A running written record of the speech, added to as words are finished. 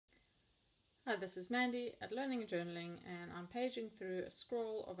Hi, this is Mandy at Learning and Journaling, and I'm paging through A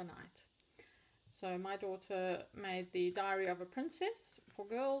Scroll of a Night. So my daughter made the Diary of a Princess for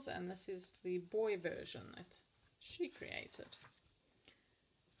girls, and this is the boy version that she created.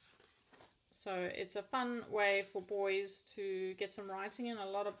 So it's a fun way for boys to get some writing in. A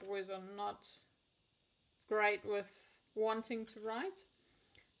lot of boys are not great with wanting to write,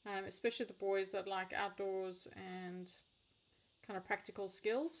 especially the boys that like outdoors and kind of practical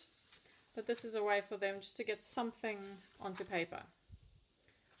skills. But this is a way for them just to get something onto paper.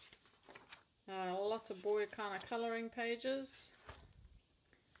 Lots of boy kind of colouring pages.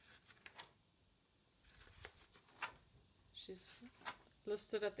 She's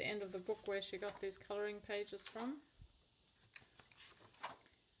listed at the end of the book where she got these colouring pages from.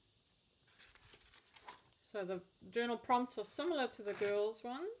 So the journal prompts are similar to the girls'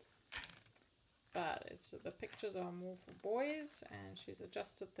 ones, but the pictures are more for boys, and she's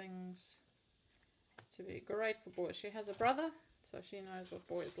adjusted things to be great for boys. She has a brother, so she knows what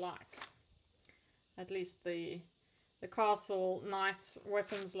boys like. At least the castle knights,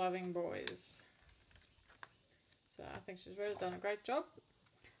 weapons loving boys. So I think she's really done a great job.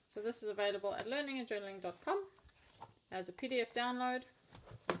 So this is available at learningandjournaling.com as a PDF download,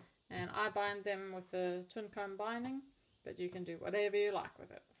 and I bind them with the twin comb binding, but you can do whatever you like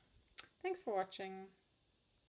with it. Thanks for watching.